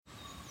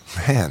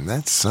Man,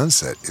 that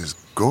sunset is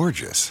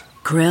gorgeous.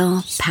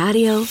 Grill,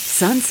 patio,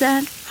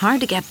 sunset.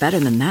 Hard to get better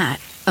than that.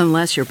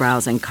 Unless you're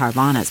browsing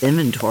Carvana's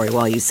inventory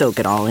while you soak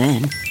it all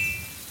in.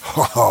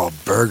 Oh,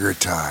 burger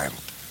time.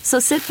 So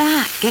sit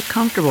back, get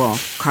comfortable.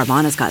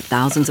 Carvana's got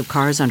thousands of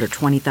cars under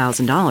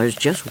 $20,000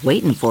 just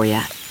waiting for you.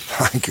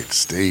 I could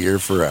stay here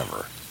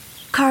forever.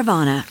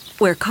 Carvana,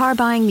 where car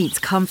buying meets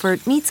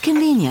comfort meets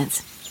convenience.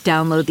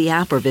 Download the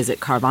app or visit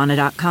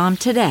Carvana.com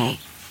today.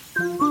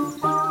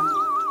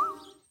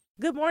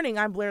 Good morning,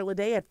 I'm Blair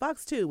Leday at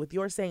Fox 2 with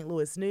your St.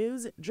 Louis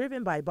news,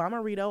 driven by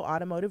Bomarito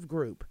Automotive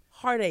Group.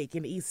 Heartache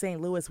in East St.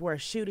 Louis, where a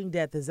shooting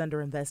death is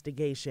under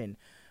investigation.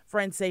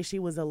 Friends say she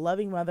was a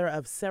loving mother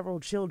of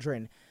several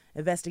children.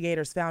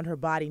 Investigators found her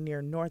body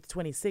near North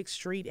 26th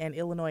Street and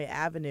Illinois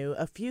Avenue,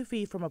 a few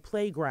feet from a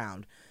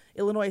playground.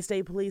 Illinois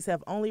State Police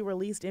have only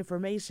released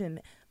information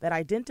that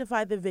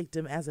identified the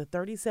victim as a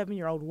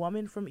 37-year-old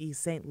woman from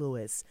East St.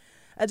 Louis.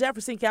 A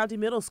Jefferson County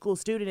middle school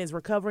student is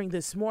recovering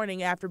this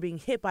morning after being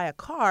hit by a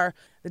car.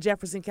 The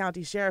Jefferson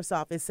County Sheriff's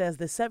Office says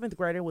the 7th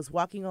grader was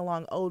walking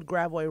along Old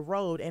Gravois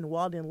Road and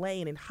Walden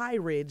Lane in High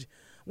Ridge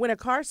when a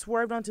car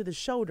swerved onto the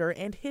shoulder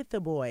and hit the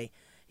boy.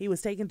 He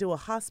was taken to a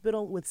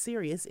hospital with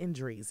serious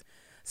injuries.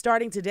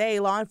 Starting today,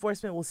 law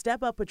enforcement will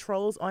step up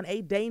patrols on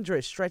a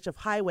dangerous stretch of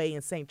highway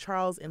in St.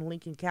 Charles and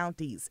Lincoln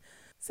counties.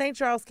 St.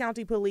 Charles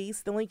County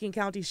Police, the Lincoln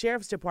County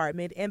Sheriff's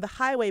Department, and the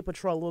Highway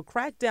Patrol will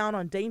crack down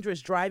on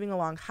dangerous driving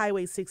along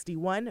Highway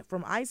 61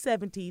 from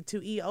I-70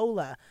 to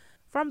Eola.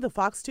 From the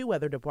Fox 2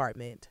 Weather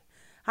Department.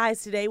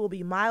 Highs today will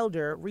be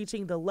milder,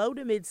 reaching the low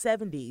to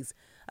mid-70s.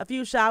 A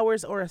few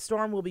showers or a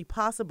storm will be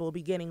possible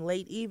beginning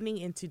late evening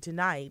into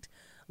tonight.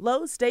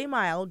 Lows stay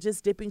mild,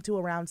 just dipping to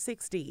around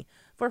 60.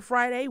 For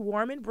Friday,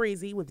 warm and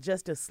breezy with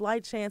just a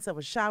slight chance of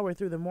a shower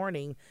through the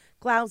morning.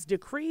 Clouds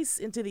decrease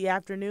into the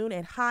afternoon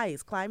and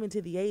highs climb into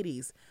the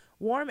 80s.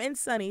 Warm and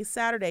sunny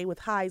Saturday with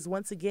highs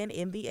once again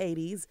in the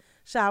 80s.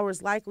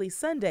 Showers likely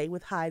Sunday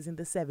with highs in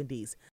the 70s.